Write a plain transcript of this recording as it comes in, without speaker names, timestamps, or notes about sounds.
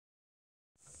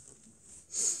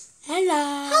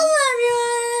Hello. Hello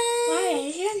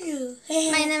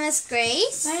everyone. My name is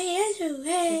Grace.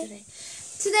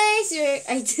 Today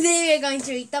we're going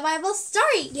to read the Bible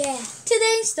story. Yeah.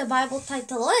 Today's the Bible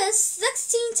title is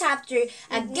 16th chapter.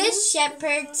 A good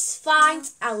shepherd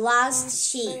finds a lost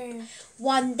sheep.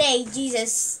 One day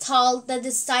Jesus told the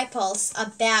disciples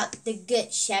about the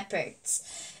good shepherds.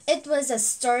 It was a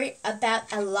story about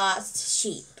a lost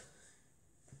sheep.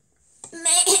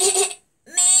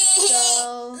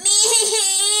 So,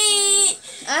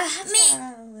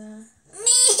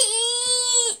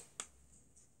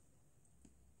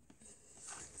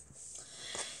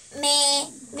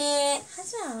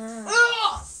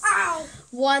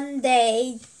 one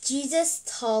day, Jesus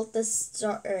told the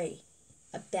story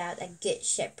about a good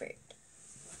shepherd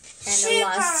and a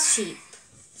lost sheep.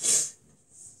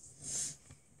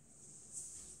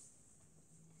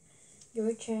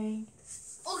 Your turn.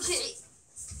 Okay.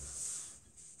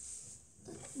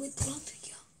 Wait,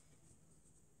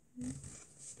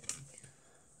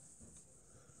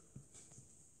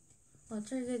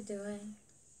 What are you doing?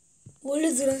 What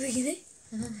is it?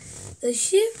 The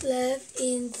sheep left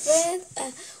in front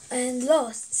and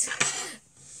lost.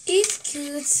 It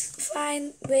could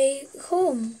find way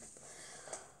home.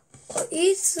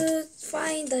 It should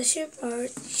find the shepherd.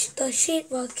 The sheep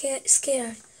were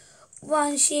scared.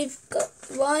 One sheep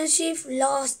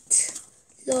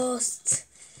lost.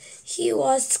 He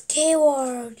was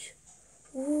scared.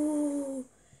 Ooh.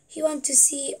 He wanted to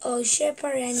see a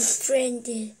shepherd and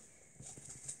friend.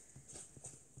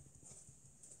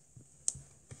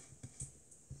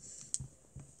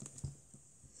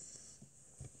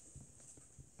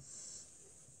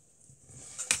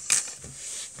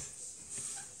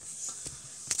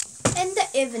 In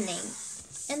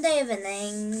the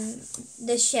evening,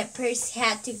 the shepherds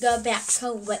had to go back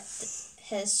home with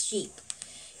his sheep.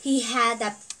 He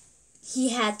had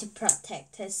to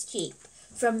protect his sheep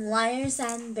from lions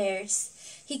and bears.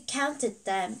 He counted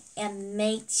them and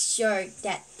made sure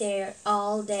that they're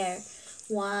all there.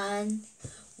 1,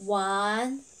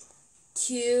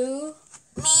 2,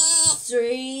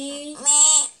 3,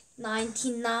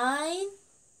 99.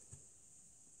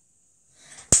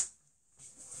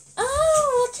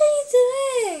 Oh, what are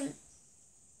you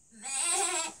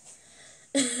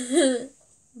doing?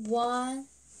 1,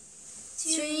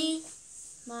 3,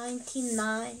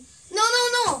 99.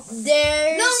 No.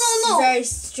 There's No. very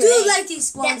strange. Do like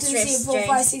this. 1, That's 2, very 3, 4,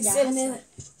 5, 6, 7, 8.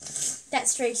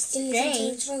 That's very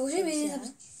strange.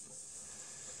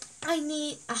 I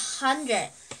need 100.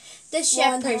 The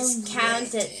shepherds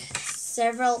counted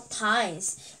several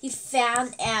times. He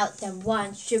found out that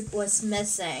one sheep was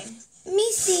missing.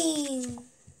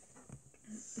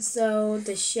 So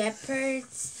the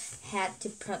shepherds had to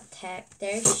protect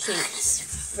their sheep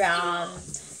from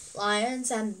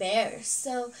lions and bears.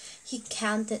 So he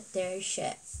counted their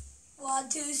sheep. 1,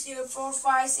 2, 3, 4,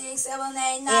 5, 6, 7,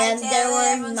 8, 9, And 10, there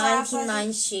 11, were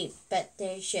 99 sheep, but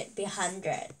there should be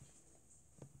 100.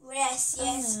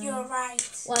 Yes, you're right.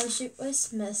 One sheep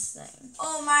was missing.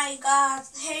 Oh my God,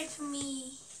 help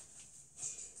me.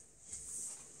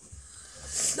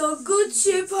 The good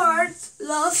shepherd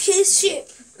loved his sheep.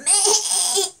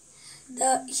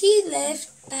 He left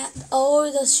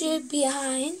all the sheep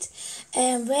behind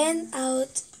and went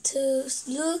out to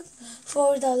look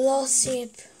for the lost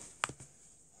sheep.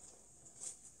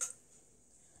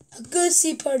 A good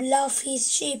shepherd loves his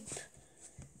sheep.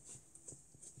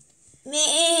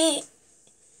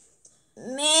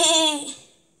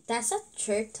 That's a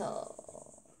turtle.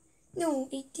 No,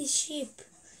 it is sheep.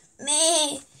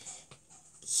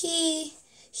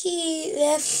 He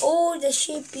left all the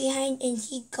sheep behind and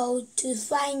he go to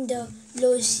find the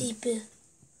lost sheep.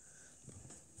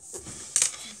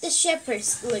 The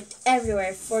shepherds looked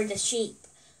everywhere for the sheep.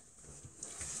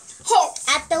 Ho!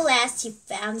 At the last, he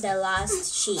found the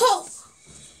lost sheep. Ho!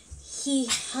 He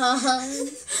hung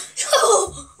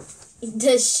Ho!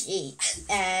 the sheep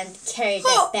and carried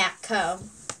it back home.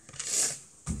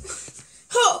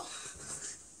 Ho!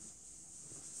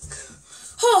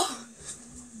 Ho!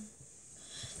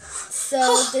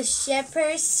 So the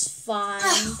shepherds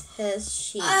found his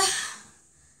sheep.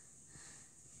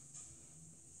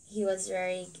 He was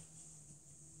very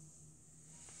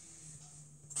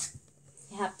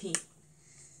happy.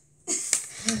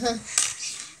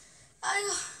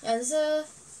 And so,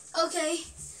 Okay.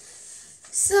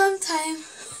 Sometimes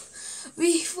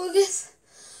we forget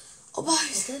about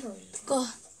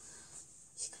God.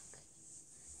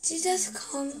 Jesus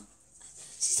come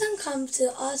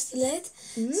to us late.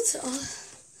 To us.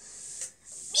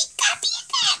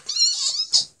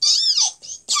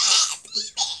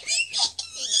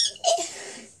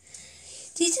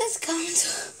 Jesus come to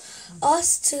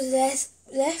us to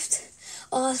left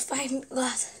us find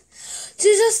God.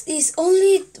 Jesus is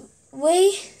only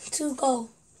way to go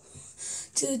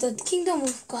to the kingdom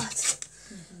of God.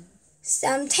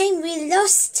 Sometimes we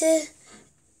lost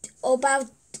about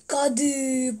God.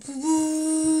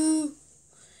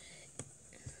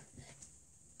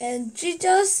 And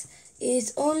Jesus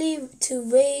is only the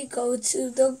way go to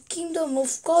the kingdom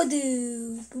of God.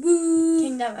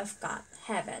 Kingdom of God,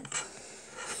 heaven.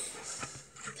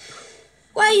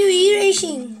 Why are you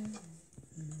erasing?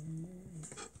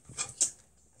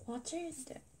 Water is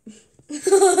there.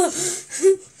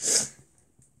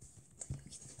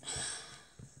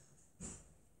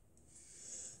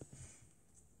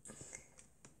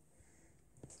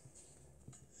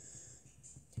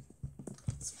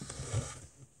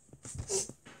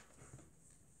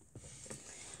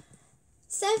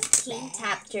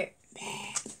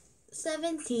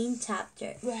 Seventeenth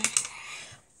chapter.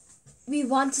 We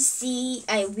want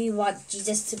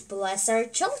Jesus to bless our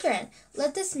children.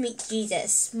 Let us meet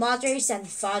Jesus. Mothers and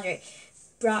fathers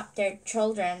brought their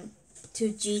children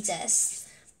to Jesus.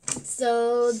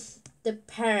 So the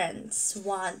parents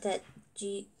wanted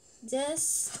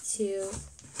Jesus to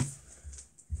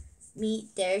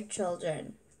meet their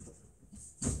children.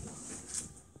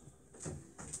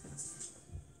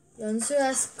 Yonsu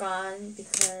has gone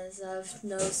because of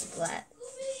nosebleed.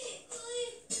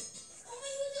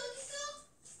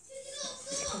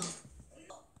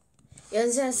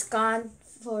 Yonsu has gone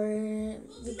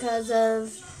because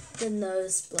of the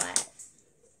nosebleed.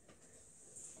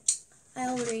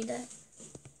 I'll read it.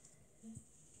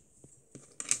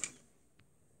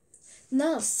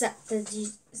 No, said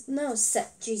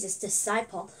Jesus'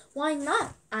 disciple. Why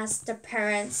not? Asked the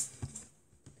parents.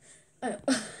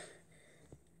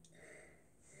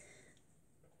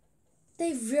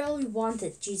 They really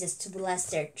wanted Jesus to bless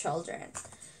their children.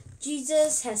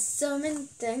 Jesus has so many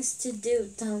things to do.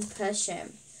 Don't push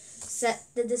him, said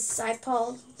the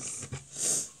disciples.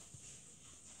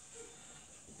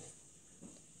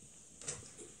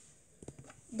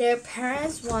 Their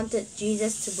parents wanted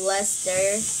Jesus to bless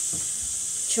their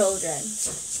children.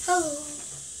 Hello,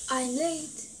 I'm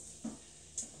late.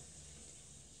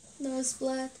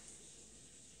 Nosebleed.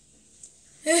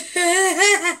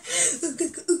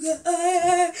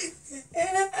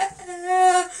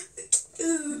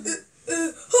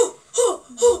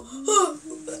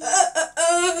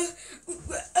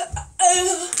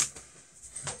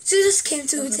 Jesus came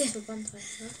to them.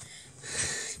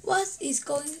 What is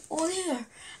going on here?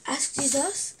 Asked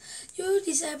Jesus. Your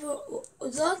disciples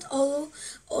don't allow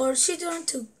our children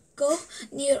to go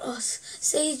near us,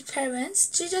 said parents.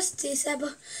 Jesus'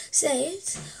 disciples said,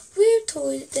 we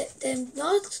told them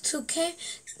not to come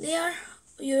near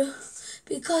you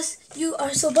because you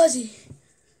are so busy.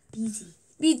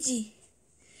 Busy.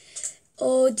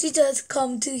 Oh, Jesus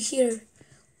come to here.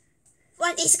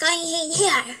 What is going on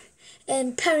here?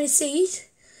 And parents said,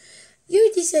 your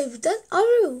disciples don't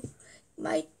allow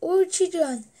my old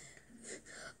children.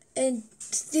 And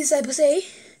disciples say,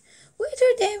 we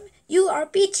told them you are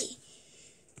busy.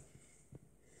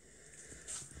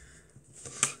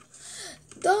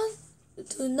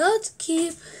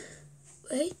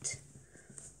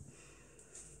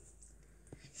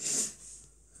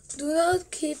 Do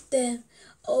not keep them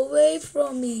away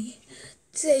from me,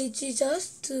 said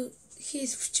Jesus to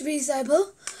his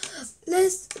disciples.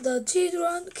 Let the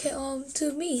children come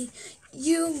to me.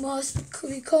 You must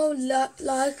become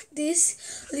like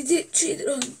these little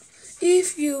children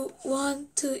if you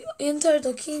want to enter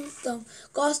the kingdom,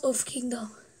 God's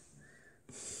kingdom.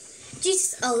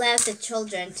 Jesus allowed the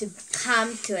children to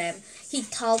come to him. He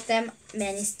told them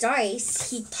many stories.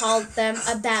 He told them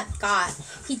about God.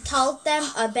 He told them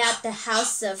about the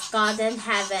house of God in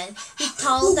heaven. He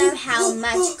told them how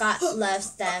much God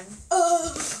loves them.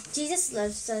 Jesus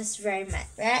loves us very much,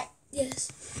 right? Yes.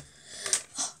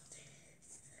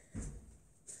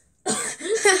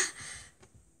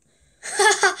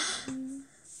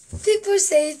 People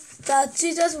say that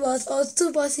Jesus was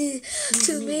too busy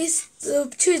to miss the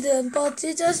children, but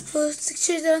Jesus put the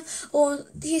children on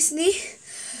his knee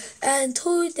and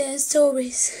told them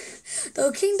stories.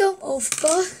 The kingdom of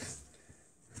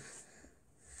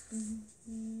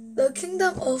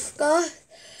God,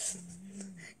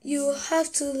 you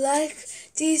have to like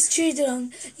these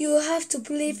children. You have to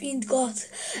believe in God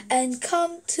and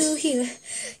come to him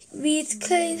with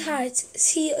clean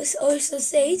hearts. He also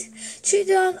said,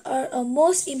 children are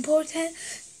most important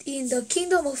in the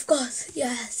kingdom of God.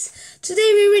 Yes.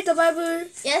 Today we read the Bible.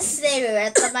 Yesterday we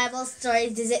read the Bible story.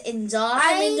 Did you enjoy?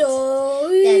 I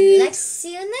enjoyed. Then let's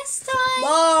see you next time.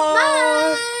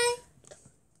 Bye. Bye.